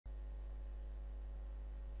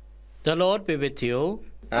The Lord be with you.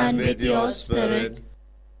 And with your spirit.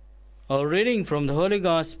 A reading from the Holy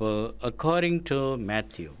Gospel according to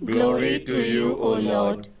Matthew. Glory to you, O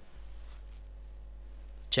Lord.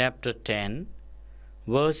 Chapter 10,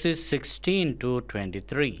 verses 16 to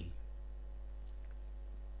 23.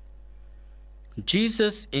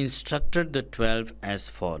 Jesus instructed the 12 as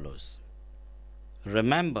follows.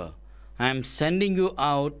 Remember, I am sending you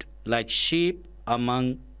out like sheep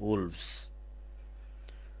among wolves.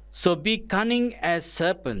 So be cunning as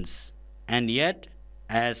serpents, and yet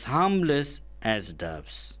as harmless as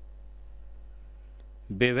doves.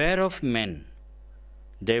 Beware of men.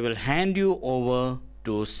 They will hand you over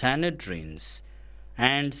to Sanhedrins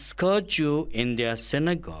and scourge you in their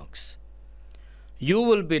synagogues. You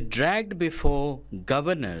will be dragged before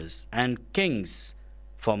governors and kings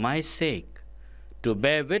for my sake, to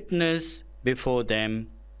bear witness before them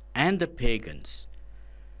and the pagans.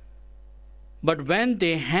 But when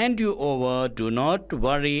they hand you over, do not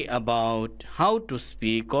worry about how to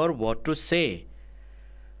speak or what to say.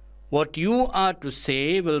 What you are to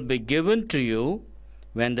say will be given to you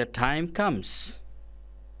when the time comes,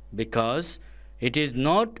 because it is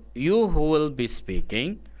not you who will be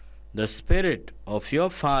speaking, the Spirit of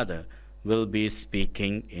your Father will be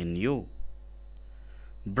speaking in you.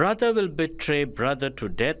 Brother will betray brother to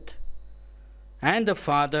death, and the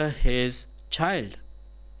father his child.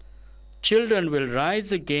 Children will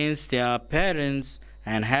rise against their parents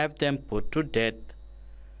and have them put to death.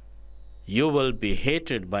 You will be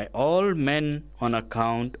hated by all men on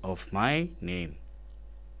account of my name.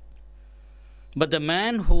 But the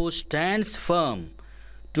man who stands firm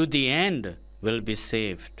to the end will be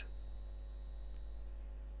saved.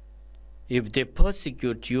 If they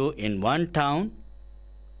persecute you in one town,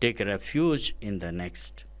 take refuge in the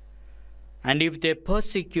next. And if they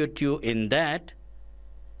persecute you in that,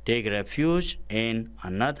 take refuge in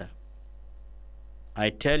another. I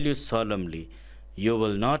tell you solemnly, you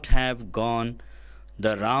will not have gone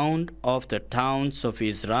the round of the towns of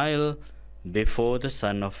Israel before the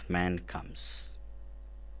Son of Man comes.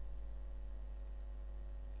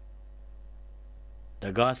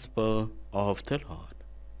 The Gospel of the Lord.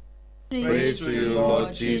 Praise to you,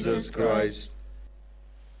 Lord Jesus Christ.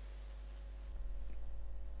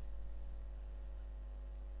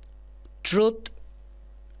 Truth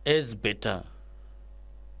is bitter.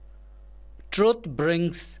 Truth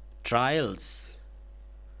brings trials.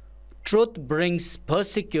 Truth brings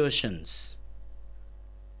persecutions.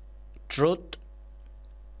 Truth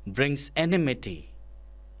brings enmity.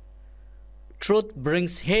 Truth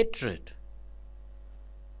brings hatred.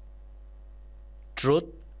 Truth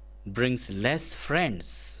brings less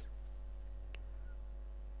friends.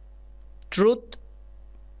 Truth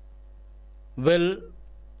will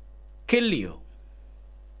kill you.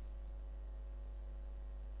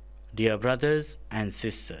 Dear brothers and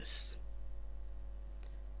sisters,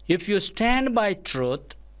 if you stand by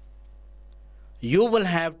truth, you will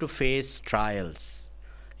have to face trials.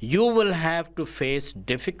 You will have to face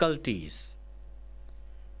difficulties.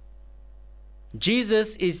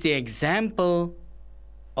 Jesus is the example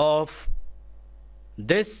of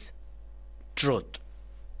this truth.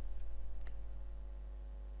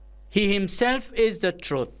 He himself is the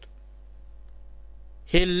truth.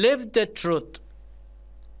 He lived the truth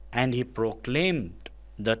and he proclaimed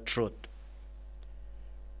the truth.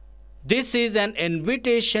 This is an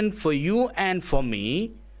invitation for you and for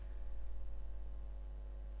me,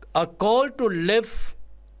 a call to live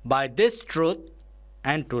by this truth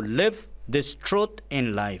and to live this truth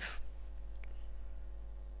in life.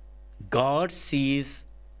 God sees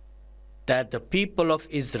that the people of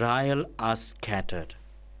Israel are scattered.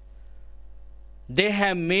 They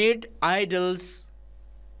have made idols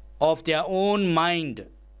of their own mind,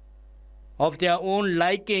 of their own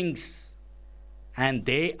likings, and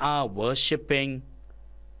they are worshipping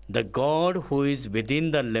the God who is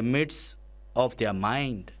within the limits of their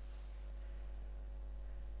mind.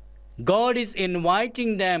 God is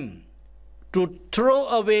inviting them to throw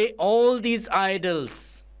away all these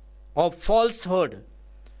idols of falsehood,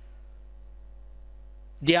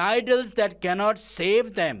 the idols that cannot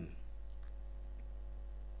save them,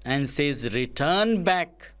 and says, return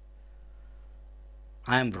back.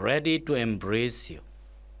 I am ready to embrace you.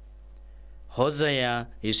 Hosea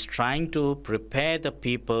is trying to prepare the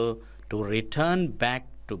people to return back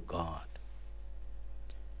to God.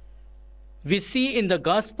 We see in the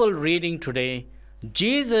gospel reading today,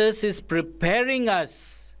 Jesus is preparing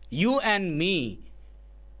us, you and me,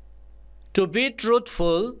 to be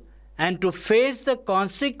truthful and to face the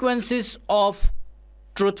consequences of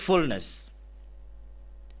truthfulness.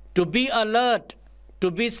 To be alert, to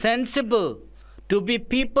be sensible, to be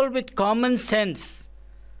people with common sense.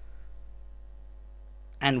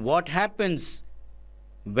 And what happens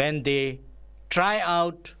when they try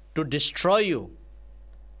out to destroy you?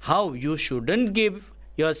 How you shouldn't give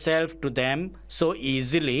yourself to them so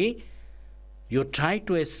easily. You try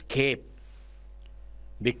to escape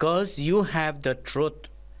because you have the truth.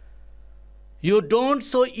 You don't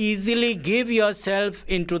so easily give yourself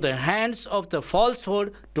into the hands of the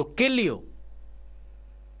falsehood to kill you.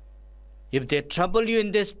 If they trouble you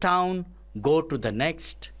in this town, go to the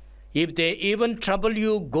next. If they even trouble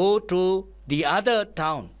you, go to the other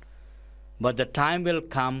town. But the time will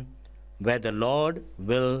come where the Lord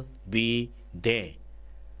will be there.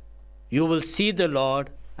 You will see the Lord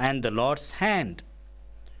and the Lord's hand.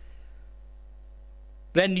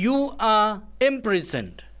 When you are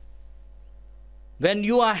imprisoned, when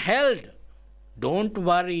you are held, don't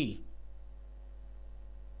worry.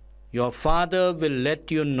 Your Father will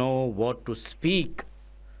let you know what to speak.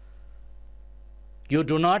 You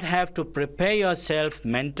do not have to prepare yourself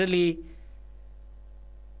mentally.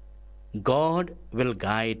 God will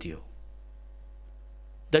guide you.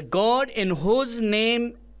 The God in whose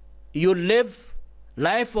name you live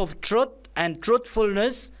life of truth and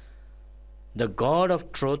truthfulness, the God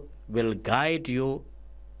of truth will guide you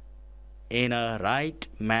in a right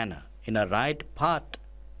manner, in a right path.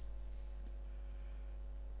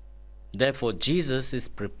 Therefore, Jesus is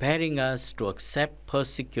preparing us to accept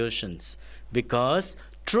persecutions because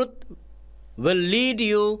truth will lead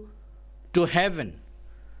you to heaven.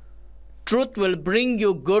 Truth will bring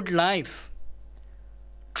you good life.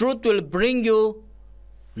 Truth will bring you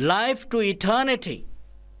life to eternity.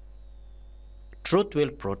 Truth will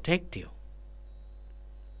protect you.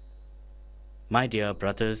 My dear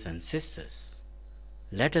brothers and sisters,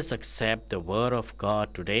 let us accept the word of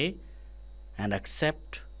God today and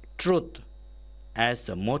accept truth as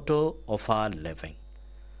the motto of our living.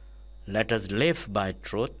 Let us live by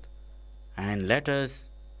truth and let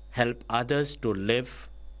us help others to live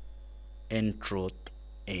in truth.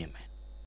 Amen.